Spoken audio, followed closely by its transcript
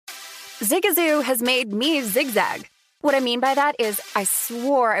Zigazoo has made me zigzag. What I mean by that is I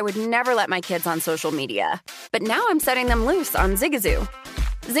swore I would never let my kids on social media, but now I'm setting them loose on Zigazoo.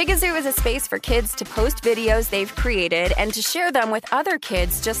 Zigazoo is a space for kids to post videos they've created and to share them with other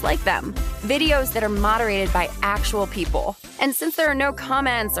kids just like them. Videos that are moderated by actual people. And since there are no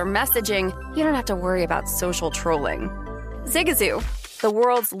comments or messaging, you don't have to worry about social trolling. Zigazoo, the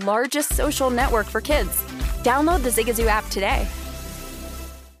world's largest social network for kids. Download the Zigazoo app today.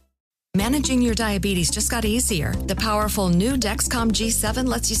 Managing your diabetes just got easier. The powerful new Dexcom G7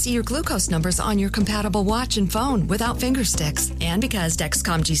 lets you see your glucose numbers on your compatible watch and phone without finger sticks. And because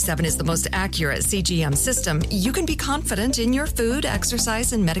Dexcom G7 is the most accurate CGM system, you can be confident in your food,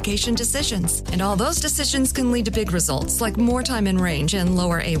 exercise, and medication decisions. And all those decisions can lead to big results like more time in range and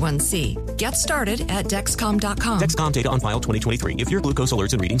lower A1C. Get started at Dexcom.com. Dexcom data on file 2023. If your glucose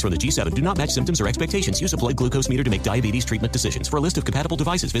alerts and readings from the G7 do not match symptoms or expectations, use a blood glucose meter to make diabetes treatment decisions. For a list of compatible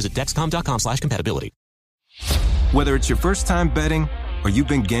devices, visit Dexcom.com/compatibility. Whether it's your first time betting or you've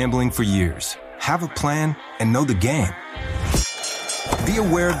been gambling for years, have a plan and know the game. Be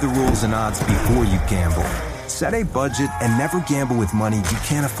aware of the rules and odds before you gamble. Set a budget and never gamble with money you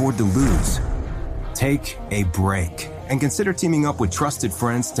can't afford to lose. Take a break and consider teaming up with trusted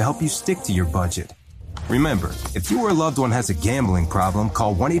friends to help you stick to your budget. Remember, if you or a loved one has a gambling problem,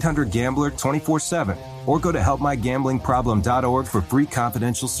 call 1-800-GAMBLER 24/7 or go to helpmygamblingproblem.org for free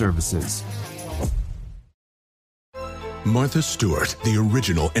confidential services. Martha Stewart, the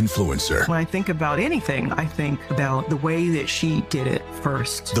original influencer. When I think about anything, I think about the way that she did it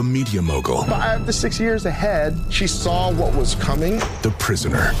first. The media mogul. 5 to 6 years ahead, she saw what was coming. The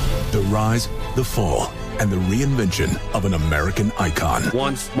prisoner. The rise, the fall, and the reinvention of an American icon.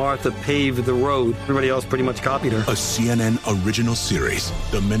 Once Martha paved the road, everybody else pretty much copied her. A CNN original series,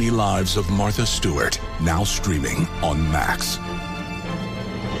 The Many Lives of Martha Stewart, now streaming on Max.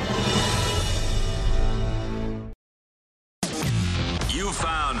 You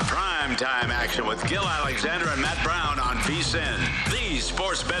found primetime action with Gil Alexander and Matt Brown on VSiN, the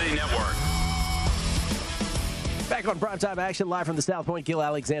sports betting network. Back on primetime action, live from the South Point, Gil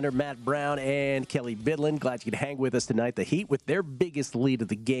Alexander, Matt Brown, and Kelly Bidlin. Glad you could hang with us tonight. The Heat with their biggest lead of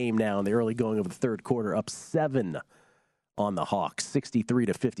the game now in the early going of the third quarter, up 7 on the Hawks,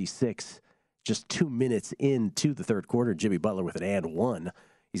 63-56. Just 2 minutes into the third quarter, Jimmy Butler with an and one.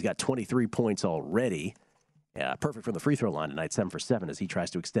 He's got 23 points already. Perfect from the free throw line tonight, 7 for 7, as he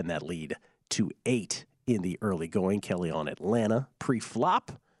tries to extend that lead to 8 in the early going. Kelly on Atlanta,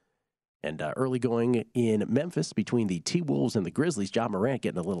 pre-flop. And early going in Memphis between the T-Wolves and the Grizzlies. Ja Morant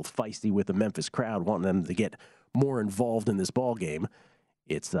getting a little feisty with the Memphis crowd, wanting them to get more involved in this ball game.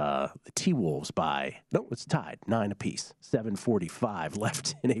 It's the T-Wolves it's tied, 9 apiece. 7:45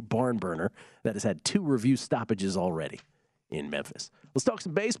 left in a barn burner that has had 2 review stoppages already in Memphis. Let's talk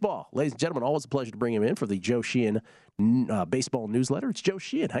some baseball. Ladies and gentlemen, always a pleasure to bring him in for the Joe Sheehan baseball newsletter. It's Joe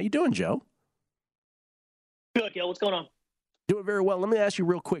Sheehan. How you doing, Joe? Good, Gil. What's going on? Doing very well. Let me ask you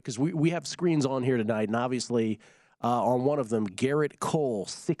real quick, because we have screens on here tonight, and obviously on one of them, Garrett Cole,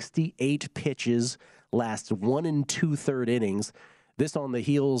 68 pitches, last 1 2/3 innings. This on the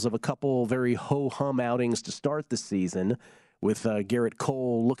heels of a couple very ho-hum outings to start the season, with Garrett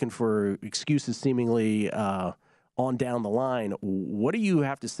Cole looking for excuses seemingly on down the line. What do you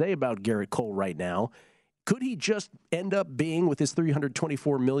have to say about Garrett Cole right now? Could he just end up being, with his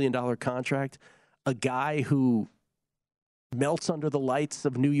 $324 million contract, a guy who melts under the lights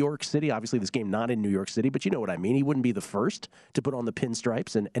of New York City? Obviously, this game not in New York City, but you know what I mean. He wouldn't be the first to put on the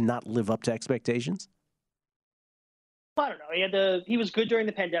pinstripes and not live up to expectations. I don't know. He was good during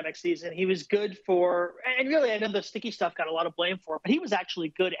the pandemic season. He was good and really, I know the sticky stuff got a lot of blame for it, but he was actually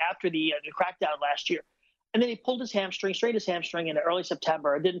good after the crackdown last year. And then he pulled his hamstring, strained his hamstring in early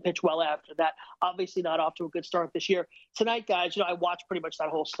September, and didn't pitch well after that. Obviously not off to a good start this year. Tonight, guys, I watched pretty much that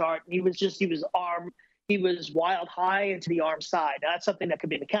whole start. He was wild high into the arm side. Now, that's something that could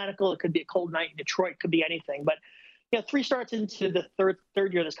be mechanical. It could be a cold night in Detroit. It could be anything. But 3 starts into the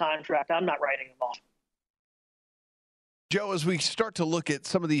third year of this contract, I'm not writing him off. Joe, as we start to look at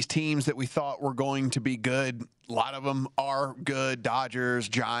some of these teams that we thought were going to be good, a lot of them are good. Dodgers,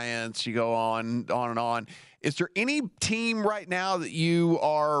 Giants, you go on and on. Is there any team right now that you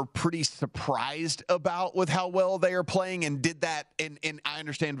are pretty surprised about with how well they are playing, and did that, and I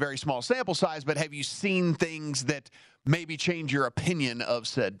understand very small sample size, but have you seen things that maybe change your opinion of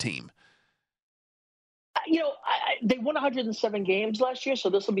said team? They won 107 games last year, so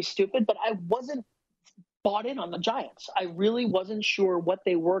this will be stupid, but I wasn't bought in on the Giants. I really wasn't sure what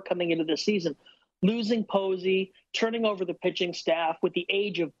they were coming into the season. Losing Posey, turning over the pitching staff with the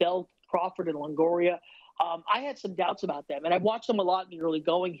age of Bell, Crawford, and Longoria. I had some doubts about them, and I've watched them a lot in the early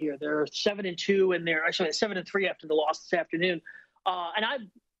going here. They're 7-2, and they're actually 7-3 after the loss this afternoon. And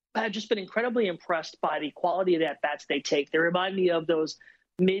I've just been incredibly impressed by the quality of the at-bats they take. They remind me of those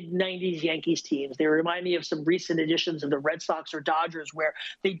mid-'90s Yankees teams. They remind me of some recent editions of the Red Sox or Dodgers where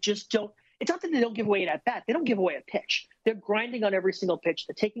they just don't – it's not that they don't give away an at-bat. They don't give away a pitch. They're grinding on every single pitch.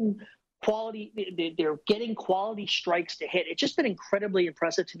 They're taking quality – they're getting quality strikes to hit. It's just been incredibly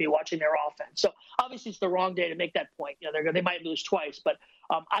impressive to me watching their offense. So, obviously, it's the wrong day to make that point. You know, they might lose twice. But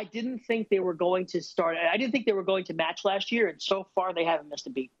I didn't think they were going to start – I didn't think they were going to match last year, and so far they haven't missed a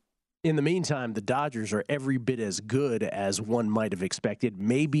beat. In the meantime, the Dodgers are every bit as good as one might have expected,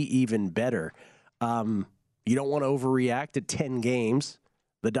 maybe even better. You don't want to overreact to 10 games.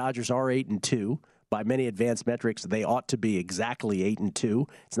 The Dodgers are 8-2. By many advanced metrics, they ought to be exactly 8-2.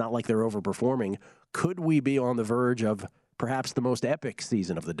 It's not like they're overperforming. Could we be on the verge of perhaps the most epic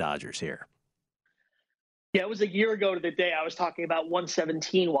season of the Dodgers here? Yeah, it was a year ago to the day I was talking about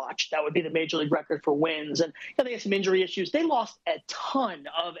 117 watch. That would be the major league record for wins. And they had some injury issues. They lost a ton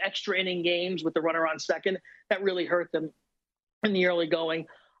of extra inning games with the runner on second. That really hurt them in the early going.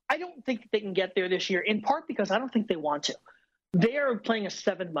 I don't think they can get there this year, in part because I don't think they want to. They're playing a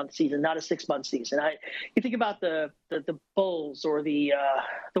 7-month season, not a 6-month season. You think about the Bulls or the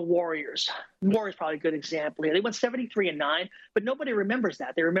Warriors. The Warriors probably a good example here. They went 73-9, but nobody remembers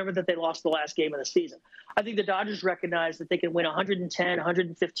that. They remember that they lost the last game of the season. I think the Dodgers recognize that they can win 110,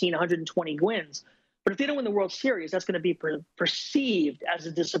 115, 120 wins. But if they don't win the World Series, that's going to be perceived as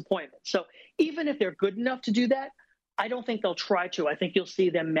a disappointment. So even if they're good enough to do that, I don't think they'll try to. I think you'll see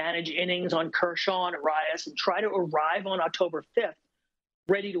them manage innings on Kershaw and Arias and try to arrive on October 5th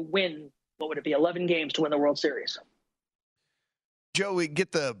ready to win, 11 games to win the World Series. Joe, we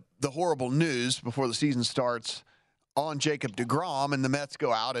get the horrible news before the season starts on Jacob deGrom, and the Mets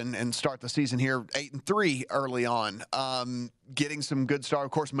go out and start the season here 8-3 early on, getting some good start.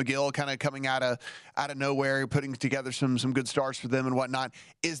 Of course, McGill kind of coming out of nowhere, putting together some good starts for them and whatnot.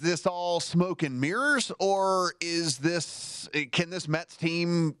 Is this all smoke and mirrors, or can this Mets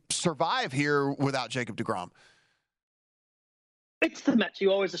team survive here without Jacob deGrom? It's the Mets.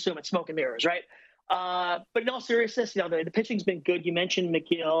 You always assume it's smoke and mirrors, right? But in all seriousness, the pitching's been good. You mentioned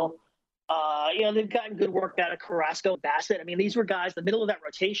McGill. They've gotten good work out of Carrasco, Bassett. I mean, these were guys, the middle of that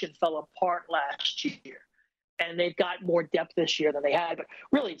rotation fell apart last year, and they've got more depth this year than they had. But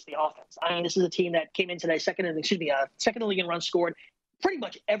really, it's the offense. I mean, this is a team that came in today, second in the league in runs scored. Pretty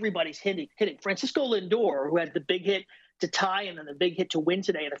much everybody's hitting. Francisco Lindor, who had the big hit to tie and then the big hit to win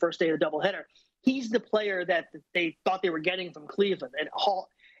today in the first day of the doubleheader, he's the player that they thought they were getting from Cleveland.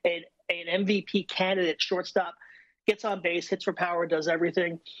 And an MVP candidate shortstop. Gets on base, hits for power, does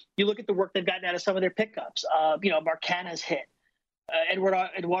everything. You look at the work they've gotten out of some of their pickups. Marcana's hit.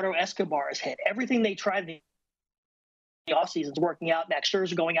 Eduardo Escobar has hit. Everything they tried in the offseason is working out. Max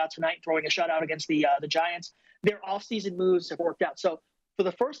Scherzer going out tonight, throwing a shutout against the Giants. Their offseason moves have worked out. So for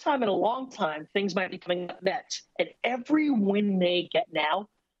the first time in a long time, things might be coming up Mets. And every win they get now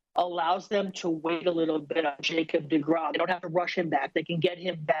allows them to wait a little bit on Jacob deGrom. They don't have to rush him back. They can get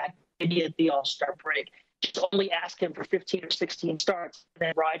him back maybe at the All-Star break. Just only ask him for 15 or 16 starts and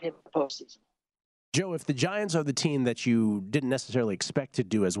then ride him in the postseason. Joe, if the Giants are the team that you didn't necessarily expect to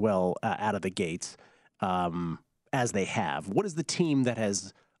do as well out of the gates as they have, what is the team that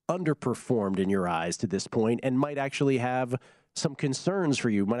has underperformed in your eyes to this point and might actually have some concerns for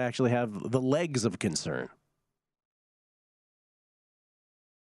you, might actually have the legs of concern?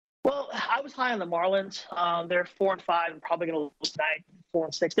 Well, I was high on the Marlins. They're 4-5 and probably going to lose tonight,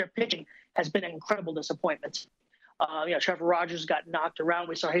 4-6. Their pitching has been an incredible disappointment. Trevor Rogers got knocked around.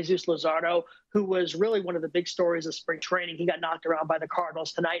 We saw Jesus Luzardo, who was really one of the big stories of spring training. He got knocked around by the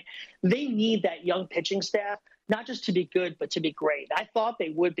Cardinals tonight. They need that young pitching staff, not just to be good, but to be great. I thought they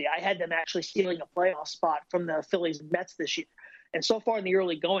would be. I had them actually stealing a playoff spot from the Phillies and Mets this year. And so far in the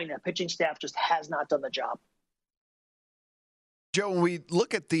early going, that pitching staff just has not done the job. Joe, when we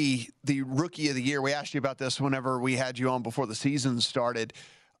look at the rookie of the year, we asked you about this whenever we had you on before the season started.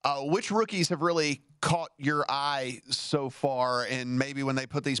 Which rookies have really caught your eye so far, and maybe when they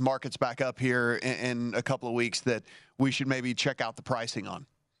put these markets back up here in a couple of weeks that we should maybe check out the pricing on?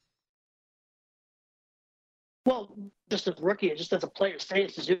 Well, just as a rookie, just as a player,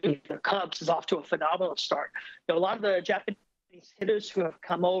 Seiya Suzuki, the Cubs, is off to a phenomenal start. A lot of the Japanese hitters who have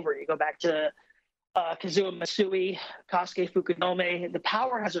come over, you go back to Kazuo Matsui, Kosuke Fukudome, the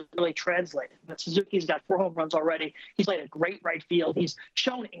power hasn't really translated. But Suzuki's got 4 home runs already. He's played a great right field. He's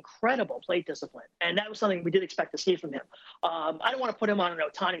shown incredible plate discipline, and that was something we did expect to see from him. I don't want to put him on an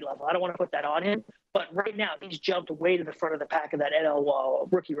Ohtani level. I don't want to put that on him. But right now, he's jumped way to the front of the pack of that NL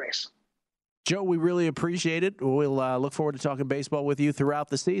rookie race. Joe, we really appreciate it. We'll look forward to talking baseball with you throughout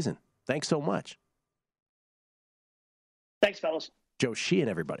the season. Thanks so much. Thanks, fellas. Joe Sheehan,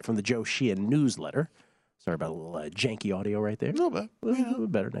 everybody, from the Joe Sheehan newsletter. Sorry about a little janky audio right there. A little bit. A little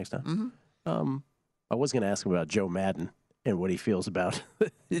bit better next time. Mm-hmm. I was going to ask him about Joe Madden and what he feels about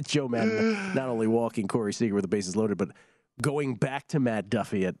Joe Madden not only walking Corey Seager with the bases loaded, but going back to Matt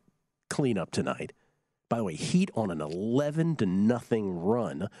Duffy at cleanup tonight. By the way, Heat on an 11-0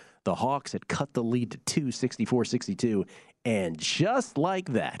 run. The Hawks had cut the lead to 2, 64-62, and just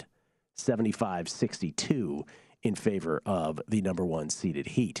like that, 75-62 in favor of the number one seeded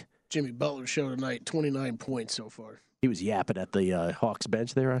Heat. Jimmy Butler show tonight, 29 points so far. He was yapping at the Hawks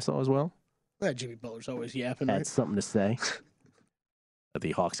bench there, I saw as well. Jimmy Butler's always yapping. Had right? something to say.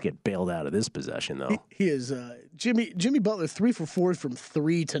 The Hawks get bailed out of this possession, though. He is Jimmy Butler 3 for 4 from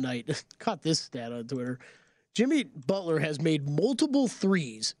 3 tonight. Caught this stat on Twitter. Jimmy Butler has made multiple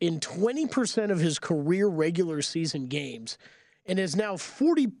threes in 20% of his career regular season games, and is now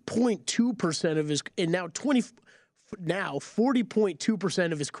 40.2% of his and now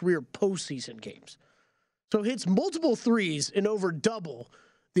 40.2% of his career postseason games. So hits multiple threes in over double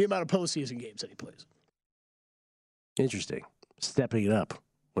the amount of postseason games that he plays. Interesting. Stepping it up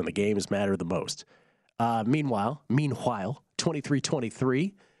when the games matter the most. Meanwhile,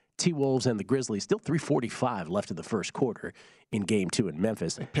 23-23, T-Wolves and the Grizzlies, still 3:45 left in the first quarter in Game 2 in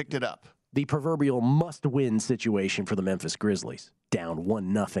Memphis. They picked it up. The proverbial must-win situation for the Memphis Grizzlies, down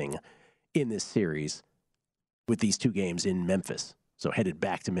 1-0 in this series with these two games in Memphis. So headed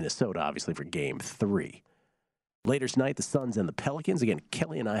back to Minnesota, obviously, for Game 3. Later tonight, the Suns and the Pelicans. Again,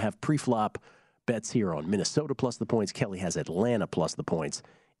 Kelly and I have pre-flop bets here on Minnesota plus the points. Kelly has Atlanta plus the points.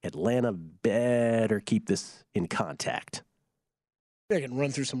 Atlanta better keep this in contact. I can run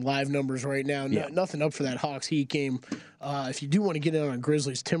through some live numbers right now. Nothing up for that Hawks Heat game. If you do want to get in on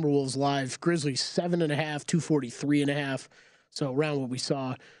Grizzlies, Timberwolves live. Grizzlies 7.5, 243.5. So around what we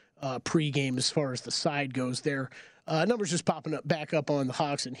saw pregame as far as the side goes there. Numbers just popping up back up on the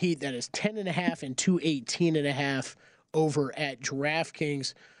Hawks and Heat. That is 10.5 and 218.5 over at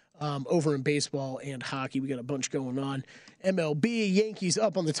DraftKings. Over in baseball and hockey, we got a bunch going on. MLB, Yankees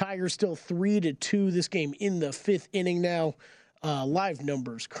up on the Tigers, still 3-2. This game in the 5th inning now. Live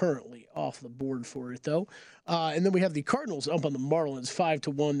numbers currently off the board for it, though. And then we have the Cardinals up on the Marlins,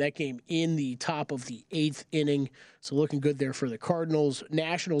 5-1. That game in the top of the 8th inning. So looking good there for the Cardinals.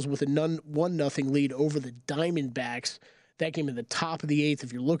 Nationals with a 1-0 lead over the Diamondbacks. That game in the top of the 8th.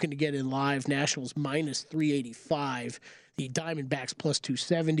 If you're looking to get in live, Nationals minus 385. The Diamondbacks plus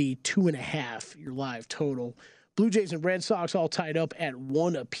 270, 2.5 your live total. Blue Jays and Red Sox all tied up at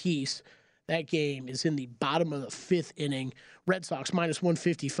 1 apiece. That game is in the bottom of the 5th inning. Red Sox minus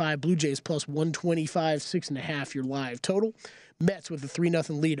 155, Blue Jays plus 125, 6.5 your live total. Mets with a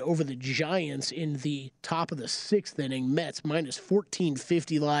 3-0 lead over the Giants in the top of the 6th inning. Mets minus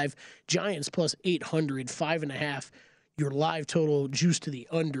 1450 live, Giants plus 800, 5.5 your live total, juice to the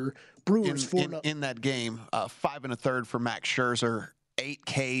under. Brewers in that game, 5 1/3 for Max Scherzer, 8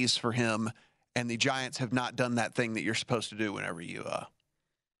 Ks for him, and the Giants have not done that thing that you're supposed to do whenever you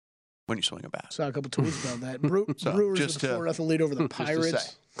when you swing a bat. Saw a couple tweets about that. Brewers with a 4-0 lead over the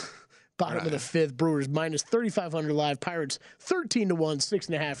Pirates. Bottom of the 5th, Brewers minus 3,500 live, Pirates 13-1,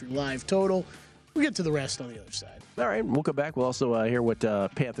 6.5 your live total. We'll get to the rest on the other side. All right, we'll come back. We'll also hear what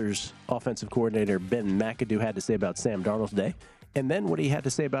Panthers offensive coordinator Ben McAdoo had to say about Sam Darnold today, and then what he had to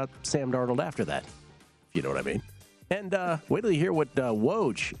say about Sam Darnold after that, if you know what I mean. And wait till you hear what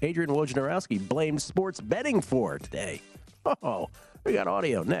Adrian Wojnarowski blamed sports betting for today. Oh, we got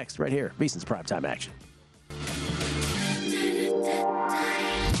audio next right here. VSiN's Primetime Action.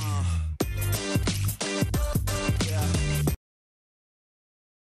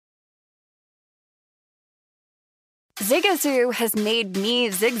 Zigazoo has made me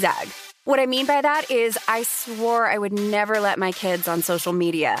zigzag. What I mean by that is I swore I would never let my kids on social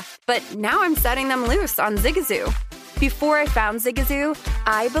media, but now I'm setting them loose on Zigazoo. Before I found Zigazoo,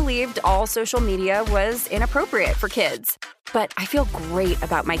 I believed all social media was inappropriate for kids. But I feel great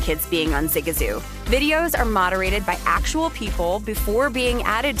about my kids being on Zigazoo. Videos are moderated by actual people before being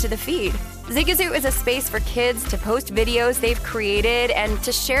added to the feed. Zigazoo is a space for kids to post videos they've created and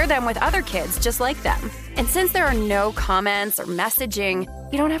to share them with other kids just like them. And since there are no comments or messaging,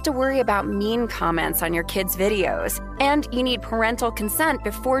 you don't have to worry about mean comments on your kids' videos. And you need parental consent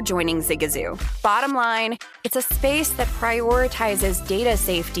before joining Zigazoo. Bottom line, it's a space that prioritizes data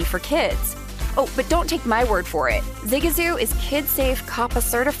safety for kids. Oh, but don't take my word for it. Zigazoo is KidSafe COPPA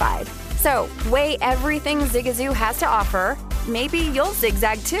certified. So weigh everything Zigazoo has to offer. Maybe you'll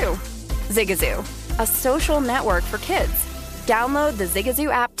zigzag too. Zigazoo, a social network for kids. Download the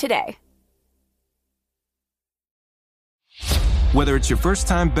Zigazoo app today. Whether it's your first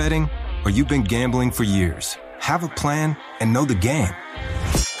time betting or you've been gambling for years, have a plan and know the game.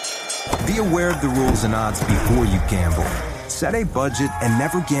 Be aware of the rules and odds before you gamble. Set a budget and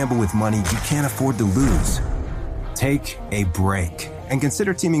never gamble with money you can't afford to lose. Take a break and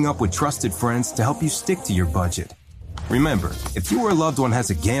consider teaming up with trusted friends to help you stick to your budget. Remember, if you or a loved one has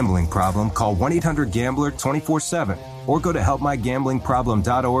a gambling problem, call 1-800-GAMBLER 24/7 or go to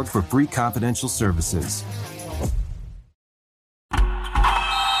helpmygamblingproblem.org for free confidential services.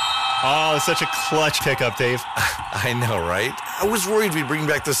 Oh, such a clutch pickup, Dave. I know, right? I was worried we'd bring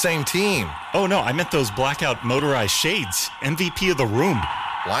back the same team. Oh, no, I meant those blackout motorized shades. MVP of the room.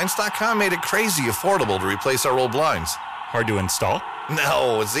 Blinds.com made it crazy affordable to replace our old blinds. Hard to install?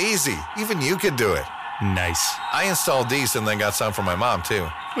 No, it's easy. Even you could do it. Nice. I installed these and then got some for my mom, too.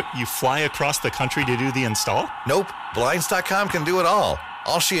 What, you fly across the country to do the install? Nope. Blinds.com can do it all.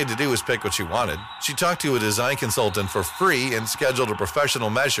 All she had to do was pick what she wanted. She talked to a design consultant for free and scheduled a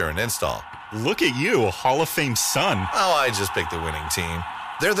professional measure and install. Look at you, a Hall of Fame son. Oh, I just picked the winning team.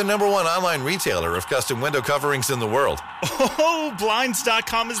 They're the #1 online retailer of custom window coverings in the world. Oh,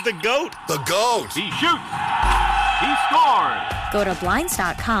 Blinds.com is the GOAT. The GOAT. He shoots. He scores. Go to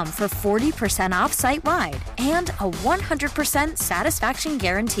Blinds.com for 40% off site-wide and a 100% satisfaction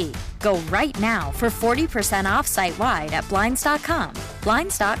guarantee. Go right now for 40% off site-wide at Blinds.com.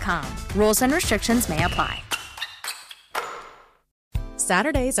 Blinds.com. Rules and restrictions may apply.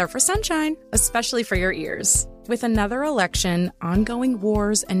 Saturdays are for sunshine, especially for your ears. With another election, ongoing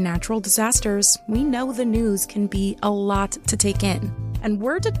wars, and natural disasters, we know the news can be a lot to take in. And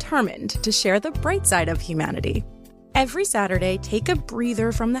we're determined to share the bright side of humanity. Every Saturday, take a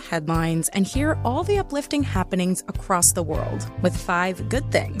breather from the headlines and hear all the uplifting happenings across the world with 5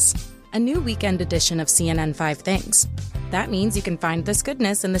 Good Things, a new weekend edition of CNN 5 Things. That means you can find this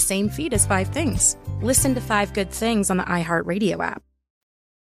goodness in the same feed as 5 Things. Listen to 5 Good Things on the iHeartRadio app.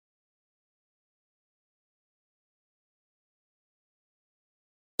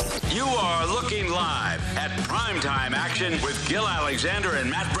 You are looking live at Primetime Action with Gil Alexander and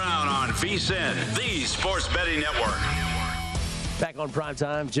Matt Brown on VSiN, the Sports Betting Network. Back on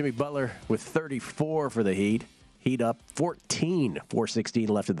Primetime, Jimmy Butler with 34 for the Heat. Heat up 14, 4:16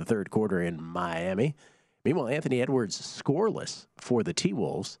 left in the third quarter in Miami. Meanwhile, Anthony Edwards scoreless for the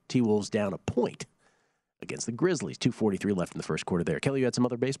T-Wolves. T-Wolves down a point against the Grizzlies. 2:43 left in the first quarter there. Kelly, you had some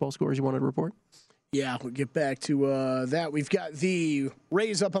other baseball scores you wanted to report? Yeah, we'll get back to that. We've got the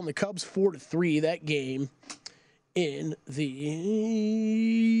Rays up on the Cubs 4-3. That game in the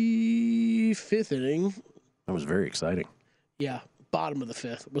 5th inning. That was very exciting. Yeah, bottom of the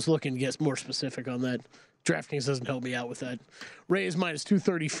 5th. Was looking to get more specific on that. DraftKings doesn't help me out with that. Rays minus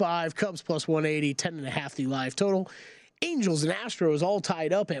 235, Cubs plus 180, 10.5 the live total. Angels and Astros all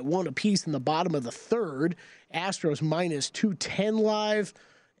tied up at 1 apiece in the bottom of the 3rd. Astros minus 210 live.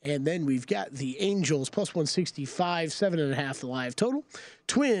 And then we've got the Angels plus 165, 7.5 the live total.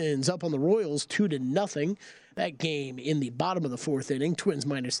 Twins up on the Royals 2-0. That game in the bottom of the 4th inning. Twins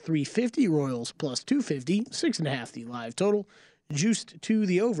minus 350, Royals plus 250, 6.5 the live total. Juiced to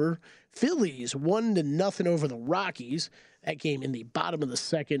the over. Phillies 1-0 over the Rockies. That game in the bottom of the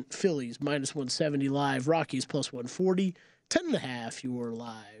 2nd. Phillies minus 170 live. Rockies plus 140, 10.5 your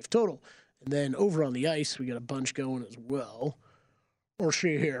live total. And then over on the ice, we got a bunch going as well. Or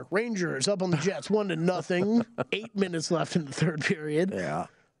she here. Rangers up on the Jets 1-0. 8 minutes left in the 3rd period. Yeah.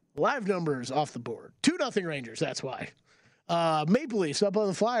 Live numbers off the board. 2-0 Rangers, that's why. Maple Leafs up on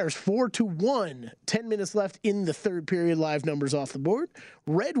the Flyers 4-1. 10 minutes left in the 3rd period. Live numbers off the board.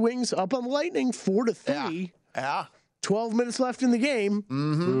 Red Wings up on the Lightning 4-3. Yeah. 12 minutes left in the game.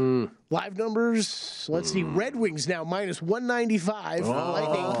 Mm-hmm. Live numbers. Let's see. Red Wings now minus 195.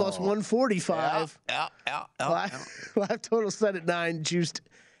 Lightning plus 145. Live total set at 9. Juiced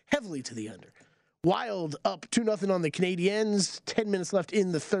heavily to the under. Wild up 2-0 on the Canadiens. 10 minutes left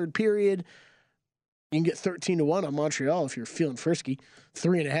in the 3rd period. You can get 13-1 on Montreal if you're feeling frisky.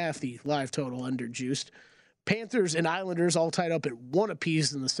 3.5 the live total under juiced. Panthers and Islanders all tied up at 1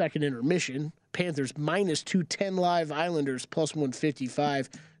 apiece in the 2nd intermission. Panthers minus 210 live. Islanders plus 155.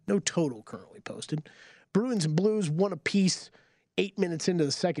 No total currently posted. Bruins and Blues 1 apiece. 8 minutes into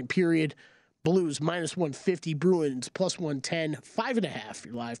the 2nd period. Blues minus 150. Bruins plus 110. 5.5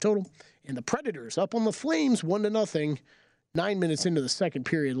 your live total. And the Predators up on the Flames 1-0. 9 minutes into the 2nd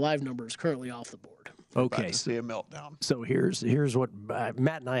period. Live numbers currently off the board. Okay, see a meltdown. So here's what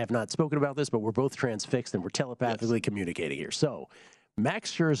Matt and I have not spoken about this, but we're both transfixed and we're telepathically communicating here. So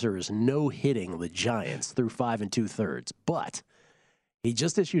Max Scherzer is no-hitting the Giants through 5 2/3, but he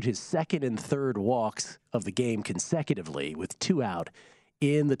just issued his 2nd and 3rd walks of the game consecutively with 2 out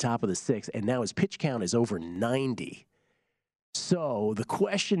in the top of the 6th, and now his pitch count is over 90. So the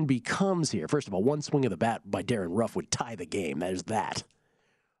question becomes here, first of all, one swing of the bat by Darren Ruff would tie the game. There's that.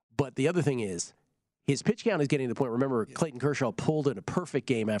 But the other thing is, his pitch count is getting to the point. Remember, Clayton Kershaw pulled in a perfect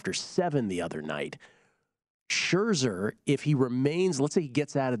game after 7 the other night. Scherzer, if he remains, let's say he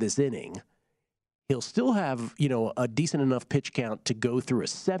gets out of this inning, he'll still have, a decent enough pitch count to go through a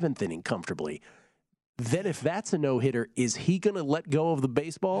 7th inning comfortably. Then if that's a no-hitter, is he going to let go of the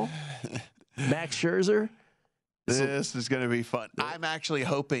baseball? Max Scherzer? This is going to be fun. I'm actually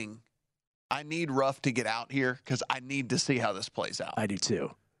hoping I need Ruff to get out here because I need to see how this plays out. I do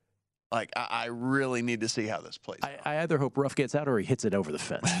too. I really need to see how this plays out. I either hope Ruff gets out or he hits it over the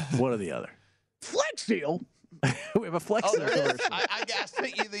fence. One or the other. Flex Seal? We have a Flex Seal. I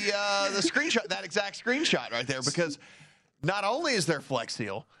sent you the screenshot, that exact screenshot right there, because not only is there Flex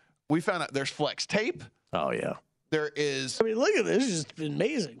Seal, we found out there's Flex Tape. Oh, yeah. There is. I mean, look at this. It's just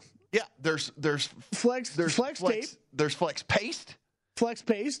amazing. Yeah, there's Flex Tape. There's Flex Paste. Flex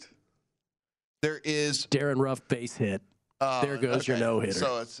Paste. There is Darren Ruff base hit. There goes your no-hitter.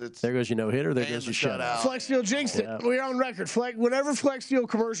 So it's there goes your no-hitter. There goes your shutout. Flex Seal jinxed it. We're on record. Whenever Flex Seal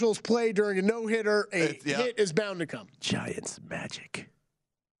commercials play during a no-hitter, a hit is bound to come. Giants magic.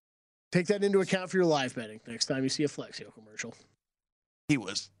 Take that into account for your live betting next time you see a Flex Seal commercial.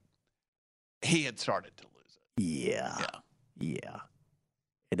 He had started to lose it. Yeah.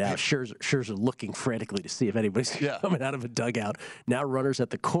 And now Scherzer looking frantically to see if anybody's coming out of a dugout. Now runners at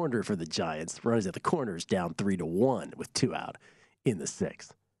the corner for the Giants. Runners at the corners down 3-1 with 2 out in the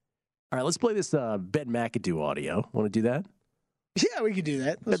 6th. All right, let's play this Ben McAdoo audio. Want to do that? Yeah, we could do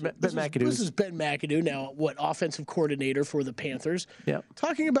that. Ben McAdoo. This is Ben McAdoo, now offensive coordinator for the Panthers. Yeah.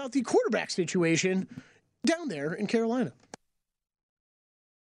 Talking about the quarterback situation down there in Carolina.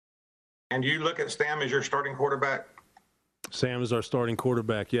 And you look at Sam as your starting quarterback? Sam is our starting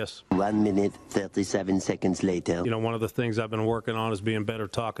quarterback, yes. 1 minute, 37 seconds later. One of the things I've been working on is being better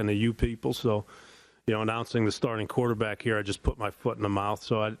talking to you people. So, announcing the starting quarterback here, I just put my foot in the mouth.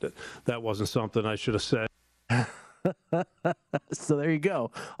 So that wasn't something I should have said. So there you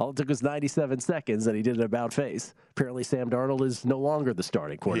go. All it took was 97 seconds, and he did an about face. Apparently, Sam Darnold is no longer the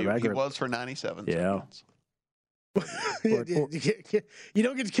starting quarterback. He was for 97 seconds. You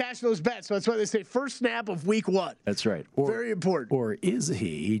don't get to cash those bets, so that's why they say first snap of week 1. That's right. Very important. Or is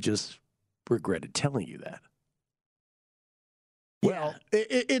he? He just regretted telling you that. Well,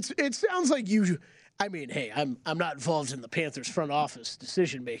 it sounds like you. I mean, hey, I'm not involved in the Panthers front office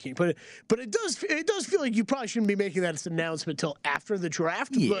decision making, but it does feel like you probably shouldn't be making that announcement till after the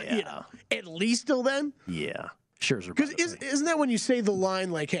draft. Yeah. But, at least till then. Yeah. Sure. Because isn't that when you say the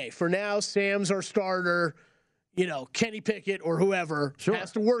line like, hey, for now Sam's our starter. Kenny Pickett or whoever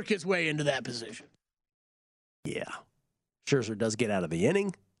has to work his way into that position. Yeah. Scherzer does get out of the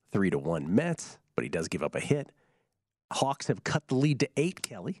inning, 3-1 Mets, but he does give up a hit. Hawks have cut the lead to 8,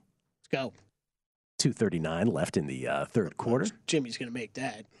 Kelly. Let's go. 2:39 left in the third quarter. Jimmy's going to make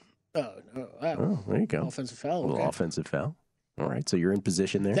that. Oh, no. Oh, there you go. Offensive foul. A little offensive foul. All right, so you're in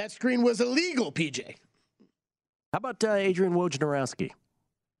position there. That screen was illegal, PJ. How about Adrian Wojnarowski?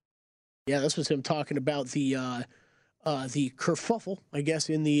 Yeah, this was him talking about the kerfuffle, I guess,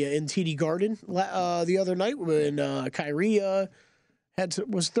 in TD Garden the other night when Kyrie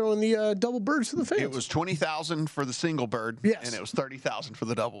was throwing the double birds to the fans. It was 20,000 for the single bird, and it was 30,000 for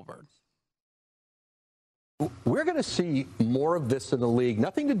the double bird. We're going to see more of this in the league.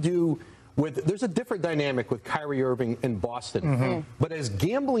 Nothing to do with. There's a different dynamic with Kyrie Irving in Boston, but as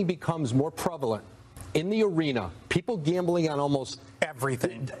gambling becomes more prevalent in the arena, people gambling on almost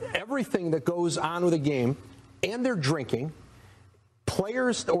everything that goes on with a game, and they're drinking.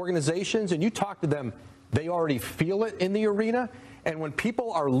 Players, organizations, and you talk to them, they already feel it in the arena. And when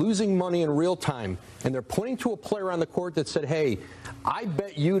people are losing money in real time, and they're pointing to a player on the court that said, hey, I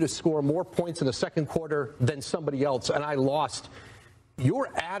bet you to score more points in the second quarter than somebody else, and I lost. You're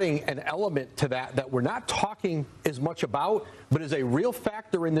adding an element to that we're not talking as much about, but is a real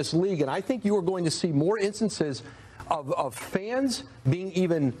factor in this league. And I think you are going to see more instances of fans being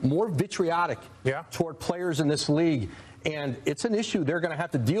even more vitriolic toward players in this league. And it's an issue they're going to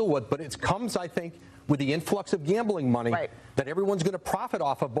have to deal with, but it comes, I think, with the influx of gambling money that everyone's going to profit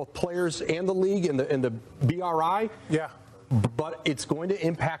off of, both players and the league and the BRI. Yeah. But it's going to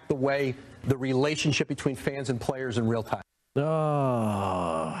impact the way the relationship between fans and players in real time.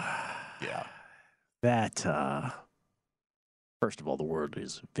 Oh, yeah. That, first of all, the word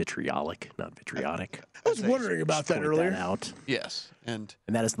is vitriolic, not vitriotic. I was wondering about that earlier. Yes. And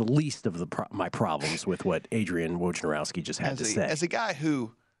that is the least of my problems with what Adrian Wojnarowski just had to say. As a guy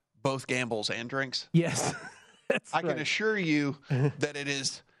who both gambles and drinks. Yes. I can assure you that it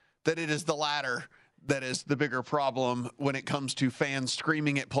is the latter that is the bigger problem when it comes to fans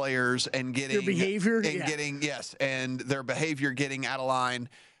screaming at players and getting their behavior and and their behavior getting out of line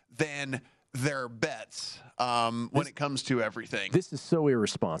than their bets when it comes to everything. This is so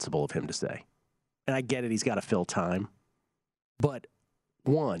irresponsible of him to say. And I get it, he's got to fill time. But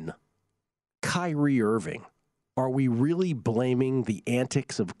one, Kyrie Irving. Are we really blaming the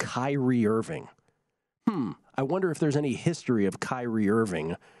antics of Kyrie Irving? I wonder if there's any history of Kyrie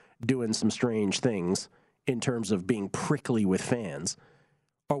Irving doing some strange things in terms of being prickly with fans.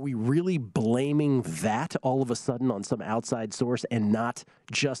 Are we really blaming that all of a sudden on some outside source and not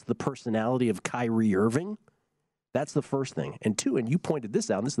just the personality of Kyrie Irving? That's the first thing. And two, and you pointed this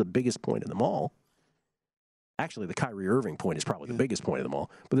out, and this is the biggest point of them all. Actually, the Kyrie Irving point is probably the biggest point of them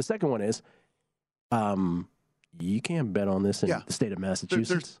all. But the second one is, you can't bet on this in the state of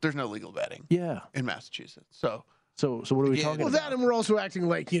Massachusetts. There's no legal betting. In Massachusetts. So what are we talking about? Well, that and we're also acting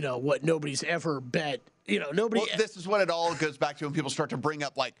like, what nobody's ever bet. Nobody. Well, this is what it all goes back to when people start to bring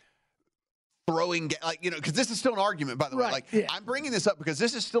up, like, throwing, because this is still an argument, by the way. I'm bringing this up because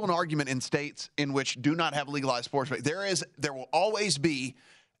this is still an argument in states in which do not have legalized sports betting. There will always be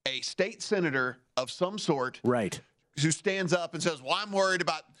a state senator of some sort who stands up and says, well, I'm worried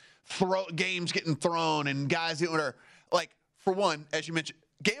about games getting thrown and guys doing whatever. Like, for one, as you mentioned,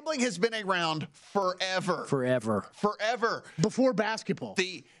 gambling has been around forever. Forever. Before basketball.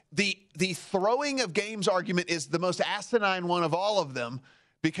 The throwing of games argument is the most asinine one of all of them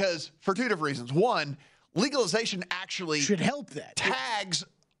because for two different reasons. One, legalization actually should help that. Tags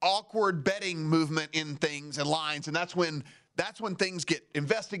awkward betting movement in things and lines, and that's when things get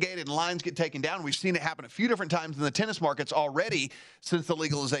investigated and lines get taken down. We've seen it happen a few different times in the tennis markets already since the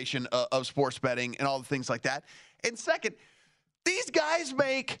legalization of sports betting and all the things like that. And second, these guys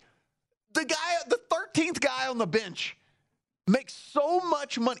make the 13th guy on the bench makes so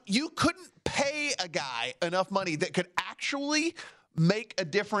much money. You couldn't pay a guy enough money that could actually make a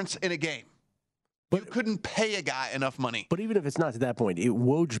difference in a game. You couldn't pay a guy enough money. But even if it's not to that point,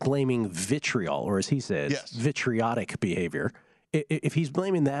 Woj blaming vitriol, or as he says, vitriotic behavior. If he's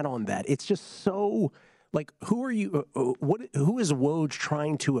blaming that on that, it's just so, like, who are you? Who is Woj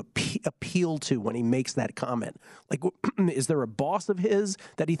trying to appeal to when he makes that comment? Like, is there a boss of his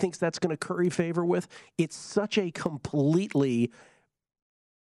that he thinks that's going to curry favor with? It's such a completely...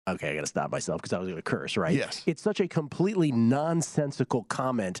 Okay, I got to stop myself because I was going to curse, right? Yes. It's such a completely nonsensical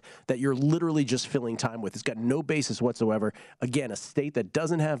comment that you're literally just filling time with. It's got no basis whatsoever. Again, a state that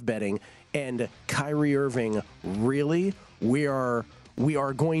doesn't have betting, and Kyrie Irving, really? We are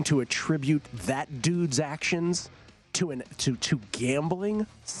going to attribute that dude's actions to gambling?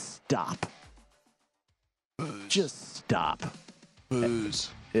 Stop. Booze. Just stop.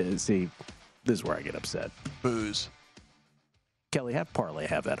 Booze. See, this is where I get upset. Booze. Kelly, have Parlay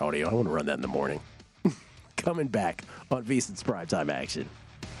have that audio. I want to run that in the morning. Coming back on VSiN's Primetime Action.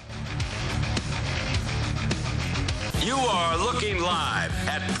 You are looking live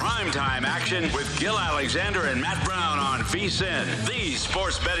at Primetime Action with Gil Alexander and Matt Brown on VSiN, the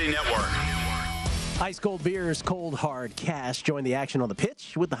Sports Betting Network. Ice cold beers, cold hard cash. Join the action on the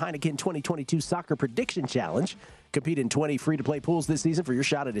pitch with the Heineken 2022 Soccer Prediction Challenge. Compete in 20 free-to-play pools this season for your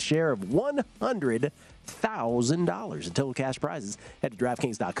shot at a share of $100,000 in total cash prizes. Head to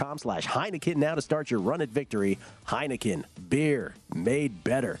DraftKings.com/Heineken now to start your run at victory. Heineken, beer made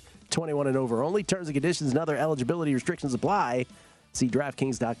better. 21 and over only. Terms and conditions and other eligibility restrictions apply. See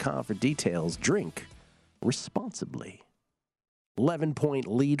DraftKings.com for details. Drink responsibly. 11-point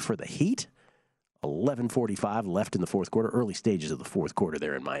lead for the Heat. 11:45 left in the fourth quarter, early stages of the fourth quarter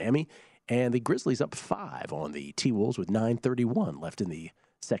there in Miami. And the Grizzlies up 5 on the T-Wolves with 9:31 left in the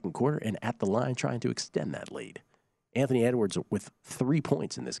second quarter and at the line trying to extend that lead. Anthony Edwards with 3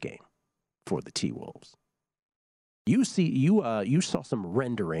 points in this game for the T-Wolves. You saw some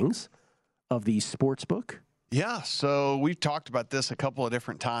renderings of the sports book. Yeah, so we've talked about this a couple of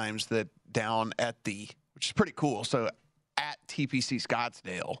different times that down at which is pretty cool. So at TPC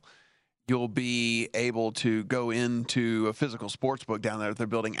Scottsdale, you'll be able to go into a physical sports book down there that they're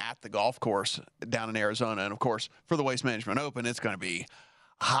building at the golf course down in Arizona. And, of course, for the Waste Management Open, it's going to be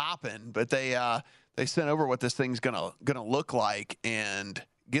hopping. But they sent over what this thing's going to look like. And,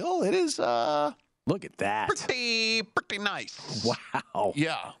 Gil, it is look at that. Pretty nice. Wow.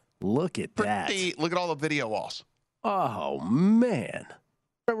 Yeah. Look at that. Look at all the video walls. Oh, man.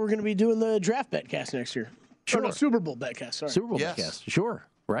 We're going to be doing the draft betcast next year. Sure. No, Super Bowl betcast, sorry. Super Bowl betcast. Sure.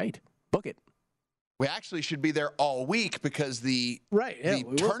 Right. Book it. We actually should be there all week because the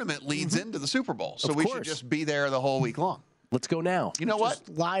tournament leads into the Super Bowl. So we should just be there the whole week long. Let's go now. You know what?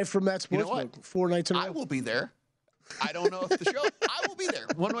 Live from that sports book 4 nights in a row. I will be there. I don't know if the show. I will be there.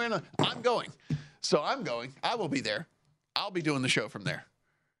 One way or another. I'm going. So I'm going. I will be there. I'll be doing the show from there.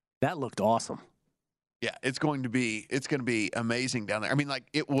 That looked awesome. Yeah, it's going to be amazing down there. I mean, like,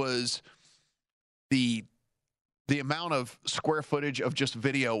 it was the amount of square footage of just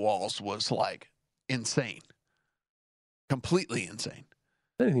video walls was like insane. Completely insane.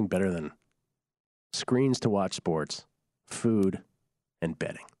 Anything better than screens to watch sports, food, and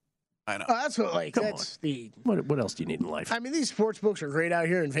betting? I know. That's what, like, Come that's on. the. What else do you need in life? I mean, these sports books are great out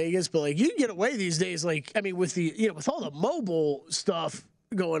here in Vegas, but like, you can get away these days. Like, I mean, with with all the mobile stuff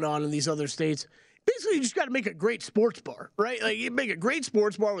going on in these other states, basically you just got to make a great sports bar, right? Like, you make a great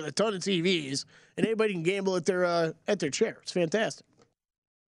sports bar with a ton of TVs, and anybody can gamble at their chair. It's fantastic.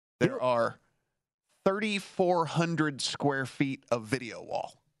 There are 3,400 square feet of video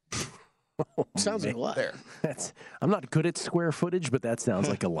wall. Sounds like a lot. There. I'm not good at square footage, but that sounds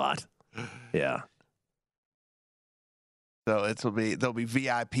like a lot. Yeah. So there'll be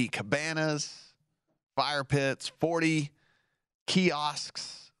VIP cabanas, fire pits, 40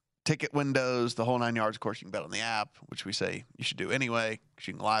 kiosks, ticket windows, the whole 9 yards. Of course, you can bet on the app, which we say you should do anyway, because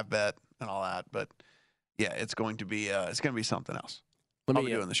you can live bet and all that. But yeah, it's going to be something else. I'll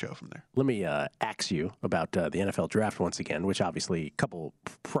be doing the show from there. Let me ask you about the NFL draft once again, which obviously a couple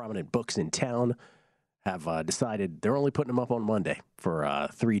prominent books in town have decided they're only putting them up on Monday for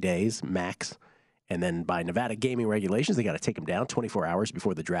 3 days max. And then by Nevada gaming regulations, they got to take them down 24 hours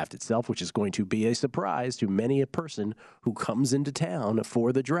before the draft itself, which is going to be a surprise to many a person who comes into town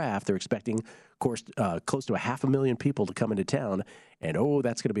for the draft. They're expecting, of course, close to 500,000 people to come into town. And,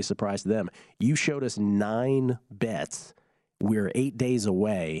 that's going to be a surprise to them. You showed us 9 bets. We're 8 days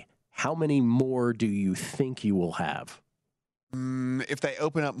away. How many more do you think you will have? If they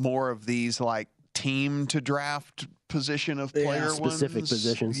open up more of these, like, team to draft position of player specific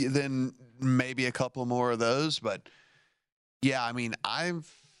positions, then maybe a couple more of those. But yeah, I mean,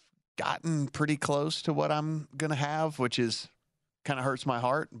 I've gotten pretty close to what I'm gonna have, which is kind of hurts my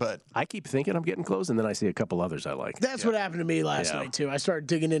heart. But I keep thinking I'm getting close, and then I see a couple others I like. That's what happened to me last night too. I started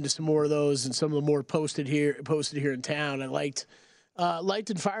digging into some more of those, and some of the more posted here in town. I liked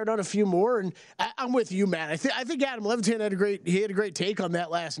and fired on a few more, and I'm with you, Matt. I think Adam Levitan had a great take on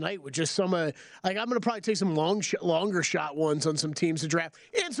that last night with just some I'm going to probably take some longer shot ones on some teams to draft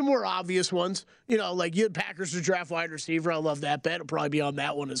and some more obvious ones. Like you had Packers to draft wide receiver. I love that bet. I'll probably be on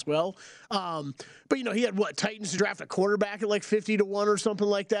that one as well. But he had Titans to draft a quarterback at like 50-1 or something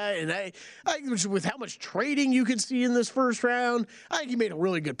like that. And I with how much trading you can see in this first round, I think he made a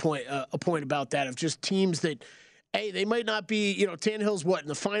really good point. A point about that of just teams that. Hey, they might not be, Tannehill's in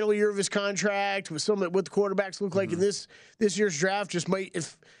the final year of his contract with what the quarterbacks look like in this year's draft. Just might,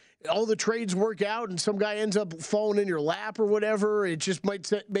 if all the trades work out and some guy ends up falling in your lap or whatever, it just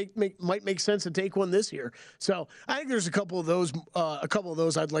might make sense to take one this year. So I think there's a couple of those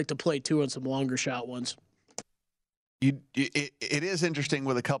I'd like to play too on some longer shot ones. It is interesting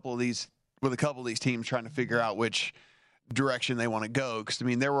with a couple of these teams trying to figure out which direction they want to go, because I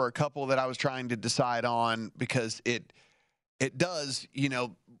mean there were a couple that I was trying to decide on, because it does,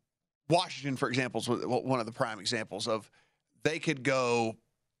 Washington, for example, is one of the prime examples of they could go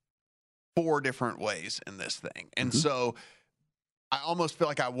 4 different ways in this thing. And so I almost feel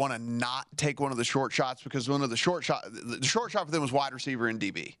like I want to not take one of the short shots, because one of the short shot for them was wide receiver and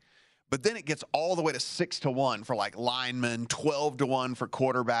DB. But then it gets all the way to 6-1 for like linemen, 12-1 for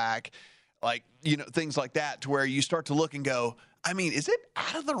quarterback, like, things like that, to where you start to look and go, I mean, is it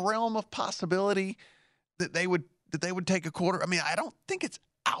out of the realm of possibility that they would take a quarter? I mean, I don't think it's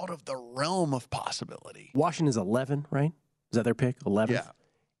out of the realm of possibility. Washington's 11, right? Is that their pick? 11?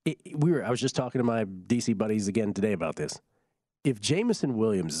 Yeah. I was just talking to my DC buddies again today about this. If Jameson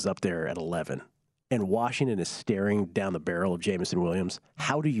Williams is up there at 11 and Washington is staring down the barrel of Jameson Williams,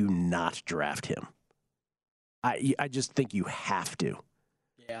 how do you not draft him? I just think you have to.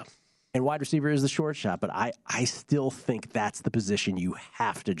 Yeah. And wide receiver is the short shot, but I still think that's the position you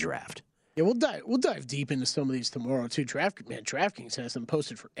have to draft. Yeah, we'll dive deep into some of these tomorrow too. DraftKings has them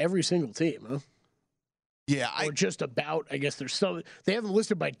posted for every single team, huh? Yeah, or just about. I guess there's some. They have them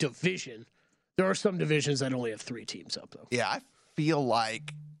listed by division. There are some divisions that only have 3 teams up, though. Yeah, I feel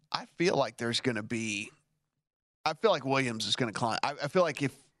like there's going to be. I feel like Williams is going to climb. I feel like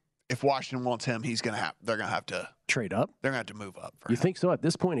if Washington wants him, they're going to have to trade up. They're going to have to move up. You think so? At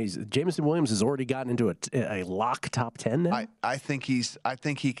this point, Jameson Williams has already gotten into a lock top 10 now. I think he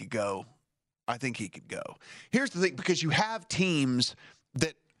could go. Here's the thing, because you have teams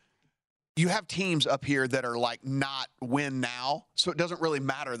up here that are like not win now, so it doesn't really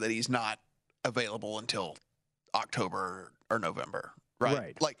matter that he's not available until October or November.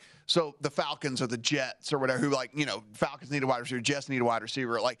 Right. Like, so the Falcons or the Jets or whatever, who Falcons need a wide receiver, Jets need a wide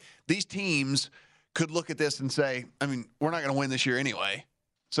receiver. Like, these teams could look at this and say, I mean, we're not going to win this year anyway,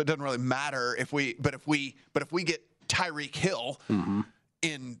 so it doesn't really matter if we get Tyreek Hill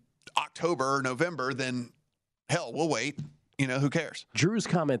in October or November, then hell, we'll wait. Who cares? Drew's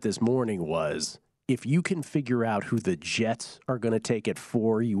comment this morning was, if you can figure out who the Jets are going to take at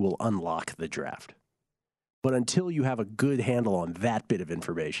 4, you will unlock the draft. But until you have a good handle on that bit of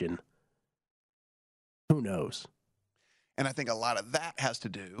information, who knows? And I think a lot of that has to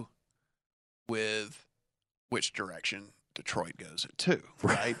do with which direction Detroit goes it too,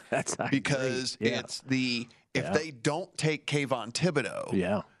 right? Because it's if they don't take Kayvon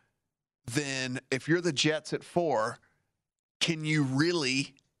Thibodeau, then if you're the Jets at 4, can you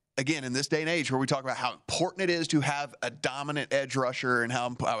really, again, in this day and age where we talk about how important it is to have a dominant edge rusher and how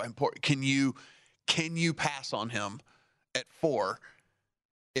important, can you pass on him at 4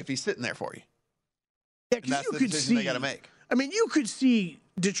 if he's sitting there for you? Yeah, because you could see, they got to make. I mean, you could see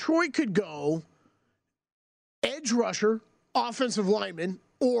Detroit could go edge rusher, offensive lineman,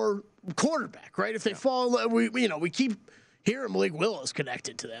 or quarterback, right? If they fall, we keep hearing Malik Willis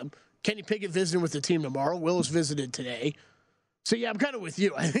connected to them. Kenny Pickett visiting with the team tomorrow. Willis visited today. So yeah, I'm kind of with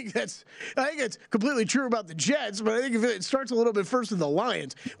you. I think it's completely true about the Jets, but I think if it starts a little bit first with the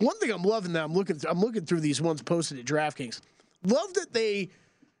Lions. One thing I'm loving that I'm looking through these ones posted at DraftKings. Love that they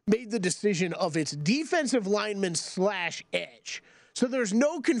made the decision of its defensive lineman / edge. So there's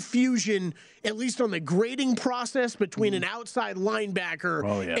no confusion, at least on the grading process, between an outside linebacker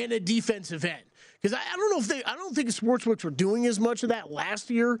and a defensive end. Because I don't think sportsbooks were doing as much of that last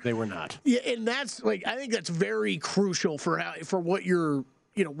year. They were not. Yeah, and that's I think that's very crucial for what you're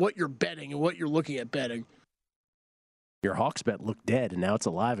betting and what you're looking at betting. Your Hawks bet looked dead, and now it's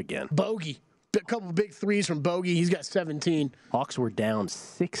alive again. Bogey. A couple of big threes from Bogey. He's got 17. Hawks were down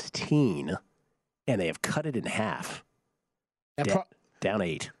 16, and they have cut it in half. Down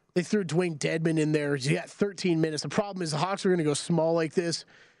 8. They threw Dwayne Dedman in there. He got 13 minutes. The problem is the Hawks are going to go small like this.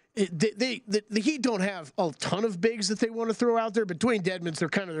 The Heat don't have a ton of bigs that they want to throw out there, but Dwayne Dedman's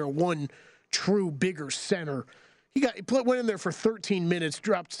their one true bigger center. He went in there for 13 minutes,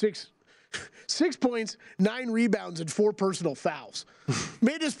 dropped 6 points, 9 rebounds, and 4 personal fouls.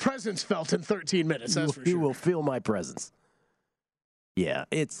 Made his presence felt in 13 minutes. That's for sure. You will feel my presence. Yeah,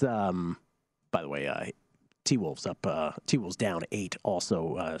 it's by the way, T-Wolves up. T-Wolves down 8.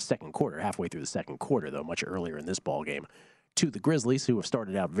 Also, second quarter, halfway through the second quarter, though, much earlier in this ball game. To the Grizzlies, who have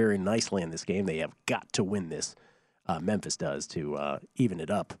started out very nicely in this game. They have got to win this. Memphis does to even it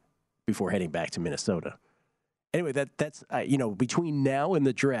up before heading back to Minnesota. Anyway, that's between now and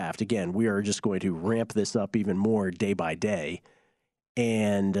the draft, again, we are just going to ramp this up even more day by day.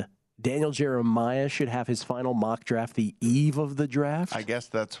 And Daniel Jeremiah should have his final mock draft the eve of the draft. I guess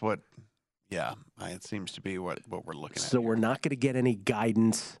that's what, it seems to be what we're looking at. So we're not going to get any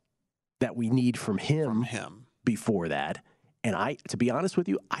guidance that we need from him before that. And to be honest with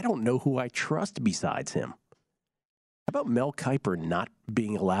you, I don't know who I trust besides him. How about Mel Kiper not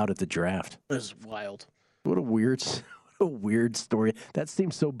being allowed at the draft? This is wild. What a weird story. That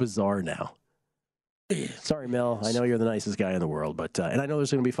seems so bizarre now. Sorry, Mel. I know you're the nicest guy in the world, but and I know there's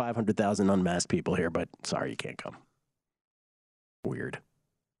going to be 500,000 unmasked people here, but sorry, you can't come. Weird.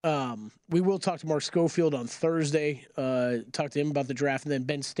 We will talk to Mark Schofield on Thursday. Talk to him about the draft, and then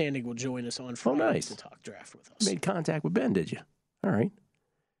Ben Standing will join us on Friday to talk draft with us. Made contact with Ben, did you? All right.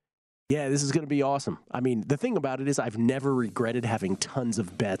 Yeah, this is going to be awesome. I mean, the thing about it is I've never regretted having tons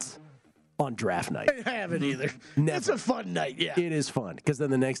of bets on draft night. I haven't either. Never. It's a fun night, yeah. It is fun, because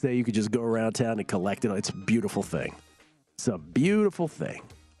then the next day you could just go around town and collect it. It's a beautiful thing. It's a beautiful thing.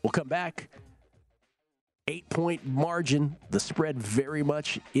 We'll come back. 8-point margin. The spread very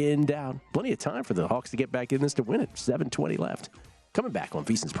much in doubt. Plenty of time for the Hawks to get back in this to win it. 7:20 left. Coming back on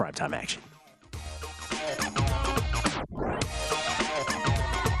VSiN's Primetime Action.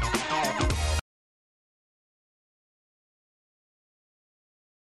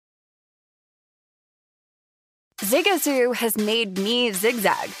 Zigazoo has made me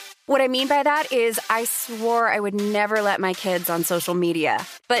zigzag. What I mean by that is I swore I would never let my kids on social media,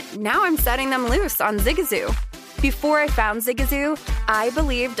 but now I'm setting them loose on Zigazoo. Before I found Zigazoo, I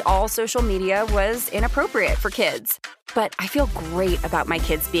believed all social media was inappropriate for kids. But I feel great about my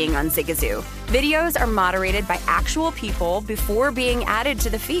kids being on Zigazoo. Videos are moderated by actual people before being added to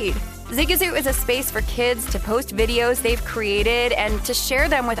the feed. Zigazoo is a space for kids to post videos they've created and to share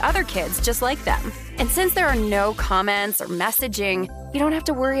them with other kids just like them. And since there are no comments or messaging, you don't have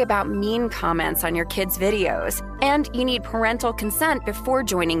to worry about mean comments on your kids' videos. And you need parental consent before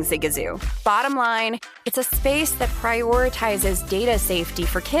joining Zigazoo. Bottom line, it's a space that prioritizes data safety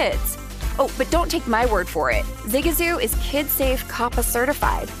for kids. Oh, but don't take my word for it. Zigazoo is KidSafe COPPA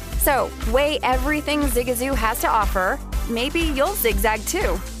certified. So, weigh everything Zigazoo has to offer. Maybe you'll zigzag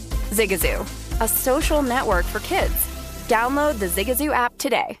too. Zigazoo, a social network for kids. Download the Zigazoo app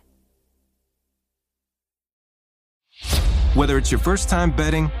today. Whether it's your first time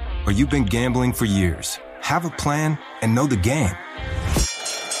betting or you've been gambling for years, have a plan and know the game.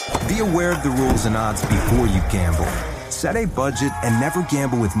 Be aware of the rules and odds before you gamble. Set a budget and never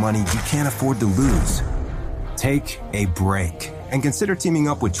gamble with money you can't afford to lose. Take a break and consider teaming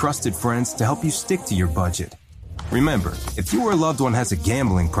up with trusted friends to help you stick to your budget. Remember, if you or a loved one has a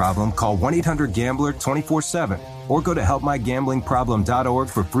gambling problem, call 1-800-GAMBLER 24/7 or go to helpmygamblingproblem.org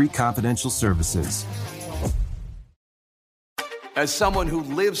for free confidential services. As someone who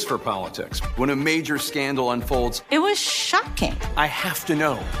lives for politics, when a major scandal unfolds, it was shocking. I have to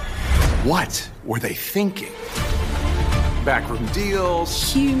know, what were they thinking? Backroom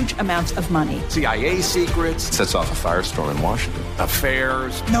deals, huge amounts of money, CIA secrets, sets off a firestorm in Washington,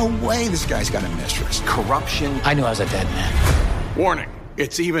 affairs. No way this guy's got a mistress. Corruption. I knew I was a dead man. Warning,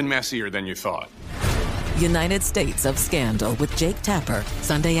 it's even messier than you thought. United States of Scandal with Jake Tapper,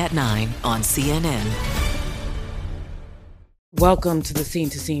 Sunday at 9 on CNN. Welcome to the Scene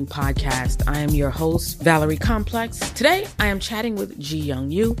to Scene podcast. I am your host, Valerie Complex. Today, I am chatting with Ji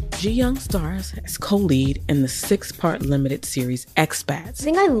Young Yoo. Ji Young stars as co-lead in the 6-part limited series Expats. I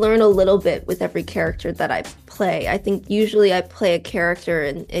think I learn a little bit with every character that I play. I think usually I play a character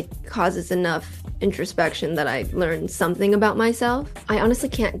and it causes enough introspection that I learn something about myself. I honestly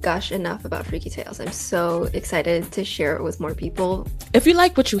can't gush enough about Freaky Tales. I'm so excited to share it with more people. If you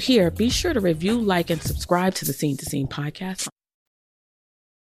like what you hear, be sure to review, like, and subscribe to the Scene to Scene podcast.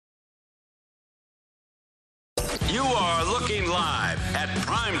 You are looking live at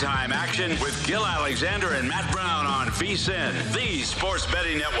Primetime Action with Gil Alexander and Matt Brown on VSiN, the Sports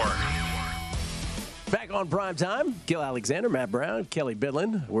Betting Network. Back on Primetime, Gil Alexander, Matt Brown, Kelly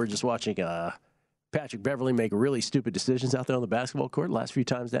Bidlin. We're just watching Patrick Beverley make really stupid decisions out there on the basketball court last few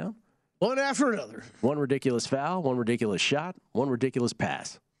times down. One after another. One ridiculous foul, one ridiculous shot, one ridiculous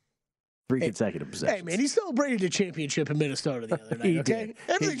pass. 3 consecutive possessions. Hey, man, he celebrated a championship in Minnesota the other night, okay?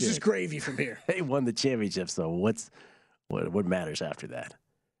 Everything's just gravy from here. They won the championship, so what matters after that?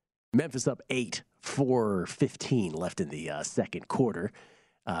 Memphis up 8, 4:15 left in the second quarter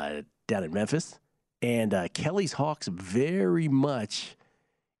down in Memphis. And Kelly's Hawks very much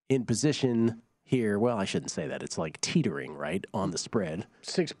in position here. Well, I shouldn't say that. It's like teetering, right, on the spread.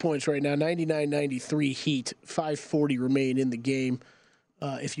 6 points right now, 99-93 Heat, 5:40 remain in the game.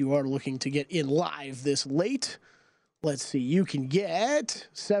 If you are looking to get in live this late, let's see, you can get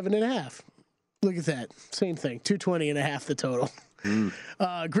 7.5. Look at that. Same thing, 220.5 the total.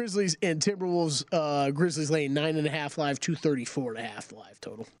 Grizzlies and Timberwolves, Grizzlies laying 9.5 live, 234.5 live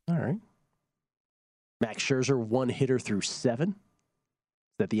total. All right. Max Scherzer, one hitter through 7. Is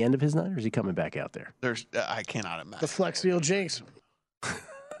that the end of his night, or is he coming back out there? I cannot imagine. The Flex Seal Jinx.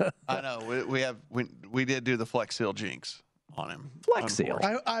 I know. We did do the Flex Seal Jinx on him. Flex Seal.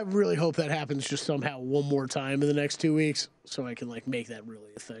 I really hope that happens just somehow one more time in the next 2 weeks so I can make that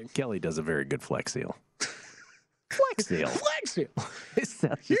really a thing. Kelly does a very good Flex Seal. Flex Seal. Flex Seal.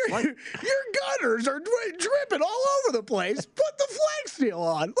 Your gutters are dripping all over the place. Put the Flex Seal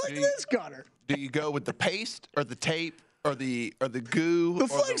on. Look at this gutter. Do you go with the paste or the tape or the goo? The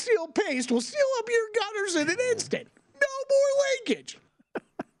Flex Seal paste will seal up your gutters in an instant. No more leakage.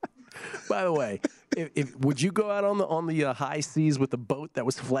 By the way, if would you go out on the high seas with a boat that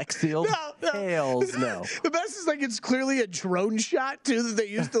was Flex Sealed? No. Hells no. The best is it's clearly a drone shot too that they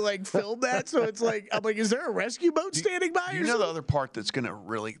used to film that. So it's I'm is there a rescue boat standing by? You know the other part that's going to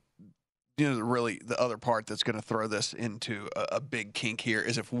really, the other part that's going to throw this into a big kink here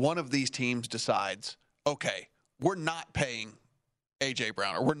is if one of these teams decides, okay, we're not paying A.J.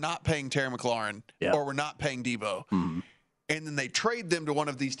 Brown, or we're not paying Terry McLaurin, or we're not paying Debo. Mm-hmm. And then they trade them to one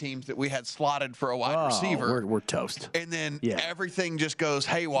of these teams that we had slotted for a wide receiver. We're toast. And then everything just goes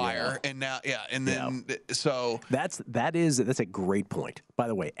haywire. Yeah. And now, so that's a great point. By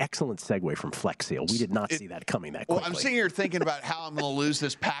the way, excellent segue from Flex Seal. We did not see that coming that quickly. Well, I'm sitting here thinking about how I'm going to lose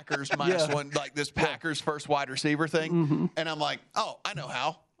this Packers -1, this Packers first wide receiver thing. Mm-hmm. And I'm like, I know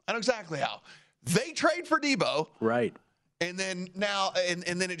how. I know exactly how. They trade for Debo. Right. And then now, and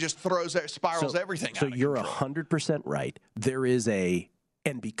then it just spirals everything out. So you're 100% right. There is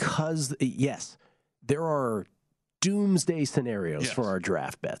and because, yes, there are doomsday scenarios for our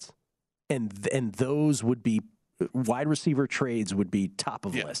draft bets. And those would be, wide receiver trades would be top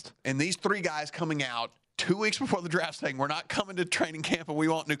of list. And these 3 guys coming out 2 weeks before the draft saying, we're not coming to training camp and we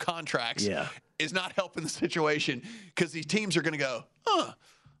want new contracts is not helping the situation because these teams are going to go, all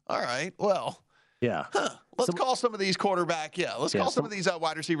right, well. Yeah. Let's call some of these quarterback. Yeah, let's call some of these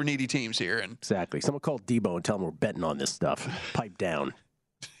wide receiver needy teams here. And exactly. Someone call Debo and tell him we're betting on this stuff. Pipe down.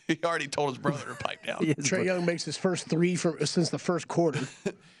 He already told his brother to pipe down. Trae Young makes his first three since the first quarter.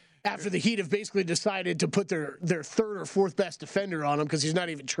 After the Heat have basically decided to put their third or fourth best defender on him because he's not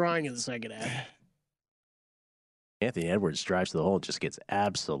even trying in the second half. Anthony Edwards drives to the hole and just gets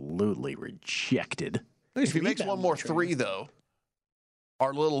absolutely rejected. If he makes one more three, though,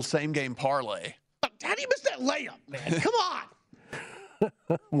 our little same-game parlay. How do you miss that layup, man? Come on.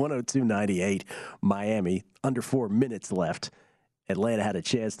 102-98, Miami, under 4 minutes left. Atlanta had a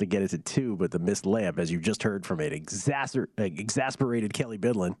chance to get it to 2, but the missed layup, as you just heard from it, exasperated Kelly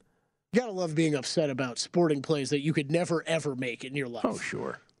Bidlin. You got to love being upset about sporting plays that you could never, ever make in your life. Oh,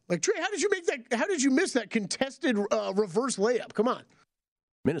 sure. Like, Trey, how did you make that? How did you miss that contested reverse layup? Come on.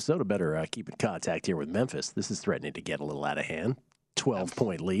 Minnesota better keep in contact here with Memphis. This is threatening to get a little out of hand.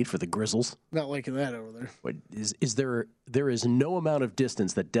 12-point lead for the Grizzlies. Not liking that over there. But there is no amount of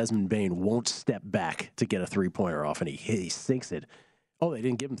distance that Desmond Bane won't step back to get a three-pointer off, and he sinks it. Oh, they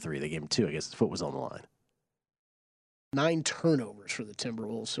didn't give him 3. They gave him 2. I guess his foot was on the line. 9 turnovers for the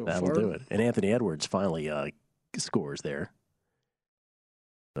Timberwolves so far. That'll do it. And Anthony Edwards finally scores there.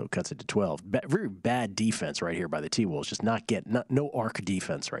 So it cuts it to 12. Very bad defense right here by the T-Wolves. Just no arc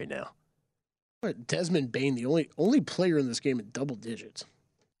defense right now. Desmond Bane, the only player in this game in double digits.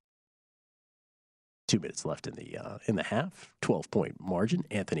 2 minutes left in the half. 12-point margin.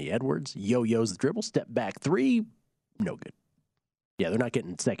 Anthony Edwards yo-yos the dribble. Step back 3. No good. Yeah, they're not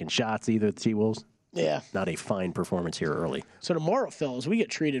getting second shots either, the T-Wolves. Yeah. Not a fine performance here early. So tomorrow, fellas, we get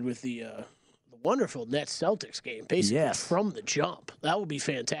treated with the wonderful Nets-Celtics game, basically from the jump. That will be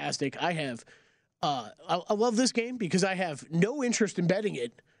fantastic. I love this game because I have no interest in betting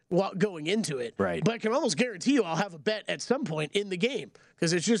it going into it. Right. But I can almost guarantee you I'll have a bet at some point in the game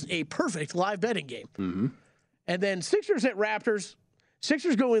because it's just a perfect live betting game. Mm-hmm. And then Sixers at Raptors.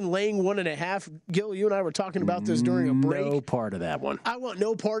 Sixers go in laying 1.5. Gil, you and I were talking about this during a break. No part of that one. I want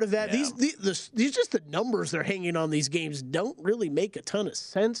no part of that. Yeah. These just the numbers they're hanging on these games don't really make a ton of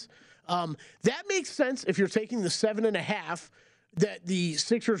sense. That makes sense if you're taking the 7.5 that the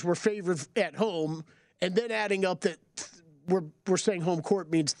Sixers were favored at home and then adding up that we're saying home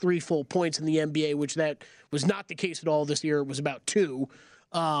court means 3 full points in the NBA, which that was not the case at all this year. It was about 2.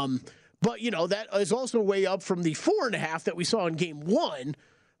 But, that is also way up from the 4.5 that we saw in game 1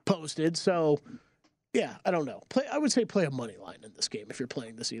 posted. So, yeah, I don't know. I would say play a money line in this game if you're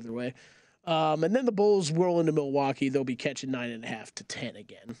playing this either way. And then the Bulls roll into Milwaukee. They'll be catching 9.5 to 10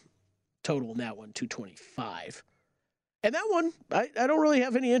 again. Total in that one, 225. And that one, I don't really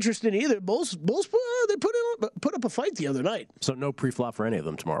have any interest in either. Bulls they put up a fight the other night. So no pre-flop for any of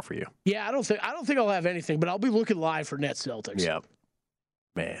them tomorrow for you. Yeah, I don't think I'll have anything, but I'll be looking live for Nets Celtics. Yeah,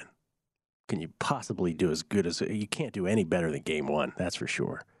 man, can you possibly do as good as you can't do any better than game 1? That's for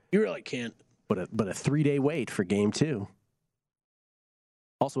sure. You really can't. But a 3-day wait for game 2.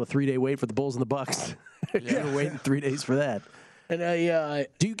 Also a 3-day wait for the Bulls and the Bucks. You're waiting 3 days for that. And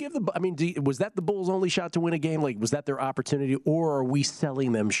do you give was that the Bulls' only shot to win a game? Like, was that their opportunity, or are we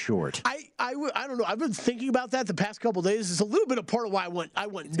selling them short? I don't know. I've been thinking about that the past couple of days. It's a little bit of part of why I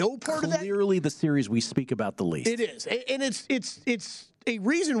want no part of that. Clearly, the series we speak about the least. It is, and it's a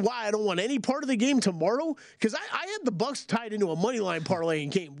reason why I don't want any part of the game tomorrow because I had the Bucks tied into a money line parlay in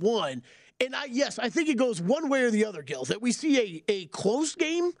game 1, and I think it goes one way or the other, Gil, that we see a close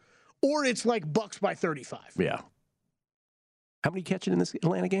game, or it's like Bucks by 35. Yeah. How many catching in this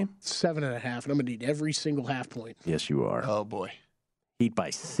Atlanta game? 7.5, and I'm going to need every single half point. Yes, you are. Oh, boy. Heat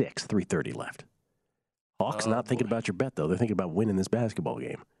by 6, 3:30 left. Hawks not thinking about your bet, though. They're thinking about winning this basketball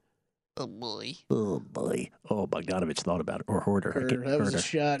game. Oh, boy. Oh, boy. Oh, Bogdanovich thought about it. Or Herder. That was a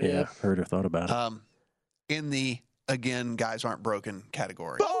shot, yeah. Herder thought about it. In the, again, guys aren't broken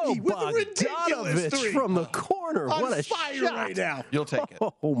category. Bogdanovich from the corner. What a fire shot. Right now. You'll take it.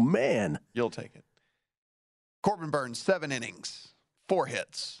 Oh, man. You'll take it. Corbin Burns, 7 innings, 4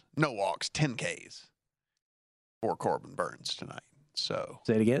 hits, no walks, 10 Ks for Corbin Burns tonight. So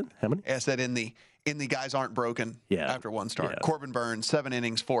say it again. How many? I said in the guys aren't broken after one start. Yeah. Corbin Burns, 7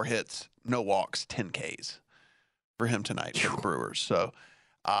 innings, 4 hits, no walks, 10 Ks for him tonight for the Brewers. So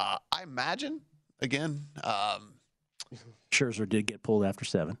I imagine, again. Scherzer did get pulled after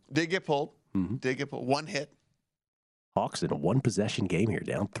 7. Did get pulled. Mm-hmm. Did get pulled. 1 hit. Hawks in a 1-possession game here,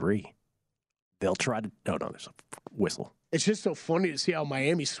 down 3. They'll try to. No, there's a whistle. It's just so funny to see how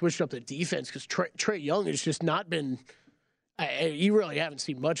Miami switched up the defense because Trae Young has just not been. You really haven't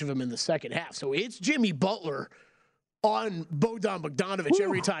seen much of him in the second half. So it's Jimmy Butler on Bogdan Bogdanovich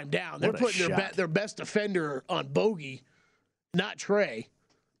every time down. They're putting their best defender on Bogey, not Trae.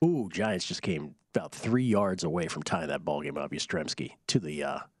 Ooh, Giants just came about 3 yards away from tying that ball game up, Yastrzemski, to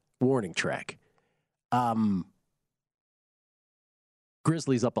the warning track.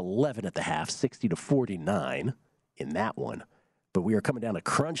 Grizzlies up 11 at the half, 60-49 in that one. But we are coming down to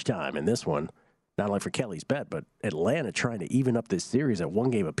crunch time in this one, not only for Kelly's bet, but Atlanta trying to even up this series at one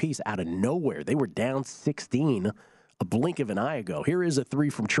game apiece out of nowhere. They were down 16 a blink of an eye ago. Here is a three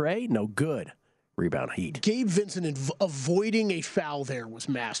from Trey. No good. Rebound Heat. Gabe Vincent avoiding a foul there was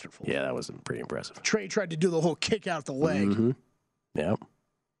masterful. Yeah, that was pretty impressive. Trey tried to do the whole kick out the leg. Mm-hmm. Yeah.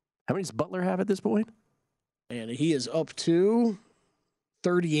 How many does Butler have at this point? And he is up to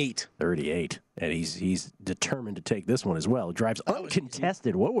 38. 38. And he's determined to take this one as well. Drives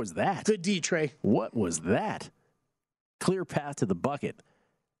uncontested. What was that? Good D, Trey. What was that? Clear path to the bucket.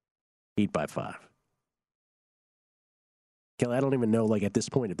 Heat by 5. Kelly, I don't even know, like, at this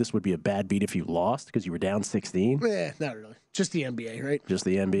point, if this would be a bad beat if you lost because you were down 16. Not really. Just the NBA, right? Just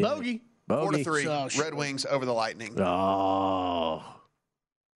the NBA. Bogey. 4-3. Red Wings over the Lightning. Oh.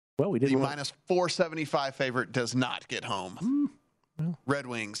 Well, we didn't. The minus 475 favorite does not get home. Well. Red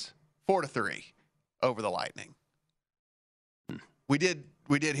Wings 4-3 over the Lightning. We did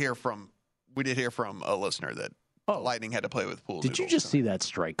hear from a listener that the Lightning had to play with pool. Did you just see that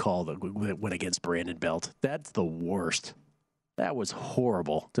strike call that went against Brandon Belt? That's the worst. That was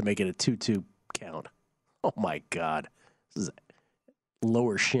horrible to make it a 2-2 count. Oh my God. This is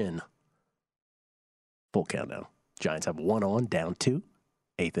lower shin. Full countdown. Giants have 1 on, down 2.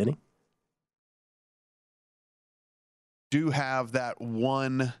 8th inning. Do have that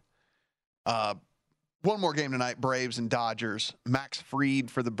one more game tonight, Braves and Dodgers. Max Fried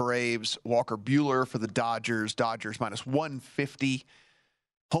for the Braves, Walker Buehler for the Dodgers. Dodgers minus 150.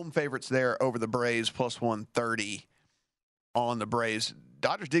 Home favorites there over the Braves, plus 130 on the Braves.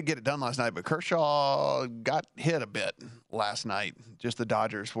 Dodgers did get it done last night, but Kershaw got hit a bit last night. Just the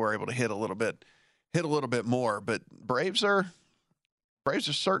Dodgers were able to hit a little bit more, but Braves are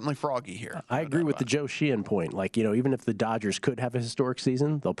certainly froggy here. I agree with the Joe Sheehan point. Like, even if the Dodgers could have a historic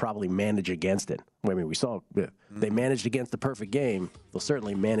season, they'll probably manage against it. I mean, we saw they managed against the perfect game. They'll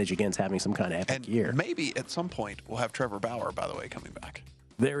certainly manage against having some kind of epic year. Maybe at some point we'll have Trevor Bauer, by the way, coming back.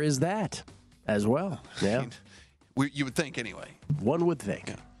 There is that as well. Yeah. You would think anyway. One would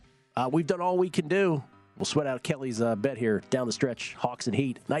think. Yeah. We've done all we can do. We'll sweat out Kelly's bet here down the stretch. Hawks and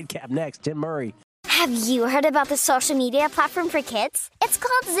Heat. Nightcap next. Tim Murray. Have you heard about the social media platform for kids? It's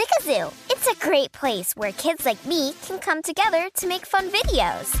called Zigazoo. It's a great place where kids like me can come together to make fun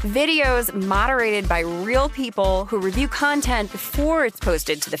videos. Videos moderated by real people who review content before it's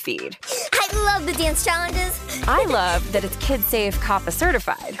posted to the feed. I love the dance challenges. I love that it's kid-safe, COPPA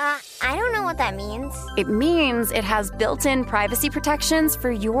certified. I don't know what that means. It means it has built-in privacy protections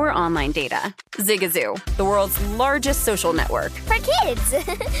for your online data. Zigazoo, the world's largest social network. For kids.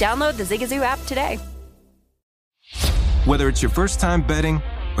 Download the Zigazoo app today. Whether it's your first time betting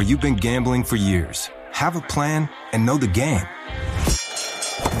or you've been gambling for years, have a plan and know the game.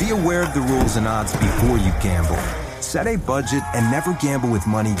 Be aware of the rules and odds before you gamble. Set a budget and never gamble with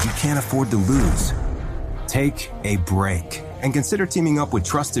money you can't afford to lose. Take a break and consider teaming up with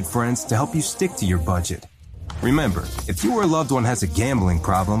trusted friends to help you stick to your budget. Remember, if you or a loved one has a gambling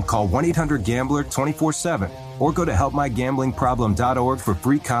problem, call 1-800-GAMBLER 24/7 or go to helpmygamblingproblem.org for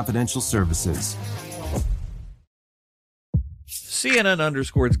free confidential services.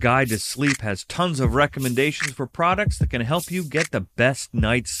 CNN_'s Guide to Sleep has tons of recommendations for products that can help you get the best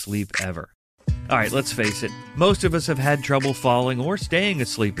night's sleep ever. All right, let's face it, most of us have had trouble falling or staying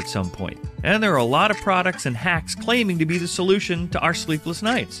asleep at some point, and there are a lot of products and hacks claiming to be the solution to our sleepless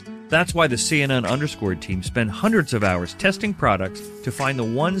nights. That's why the CNN_ team spend hundreds of hours testing products to find the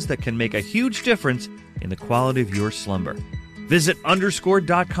ones that can make a huge difference in the quality of your slumber. Visit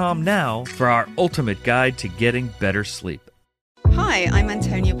underscore.com now for our ultimate guide to getting better sleep. Hi, I'm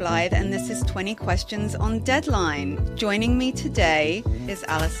Antonia Blythe, and this is 20 Questions on Deadline. Joining me today is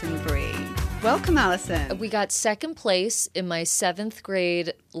Alison Brie. Welcome, Alison. We got second place in my 7th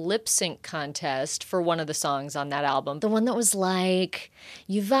grade lip sync contest for one of the songs on that album. The one that was like,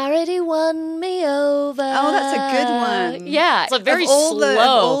 "You've already won me over." Oh, that's a good one. Yeah. It's like very slow.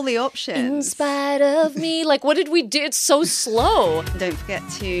 All the options. In spite of me. Like, what did we do? It's so slow. Don't forget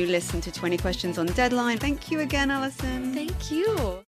to listen to 20 Questions on Deadline. Thank you again, Alison. Thank you.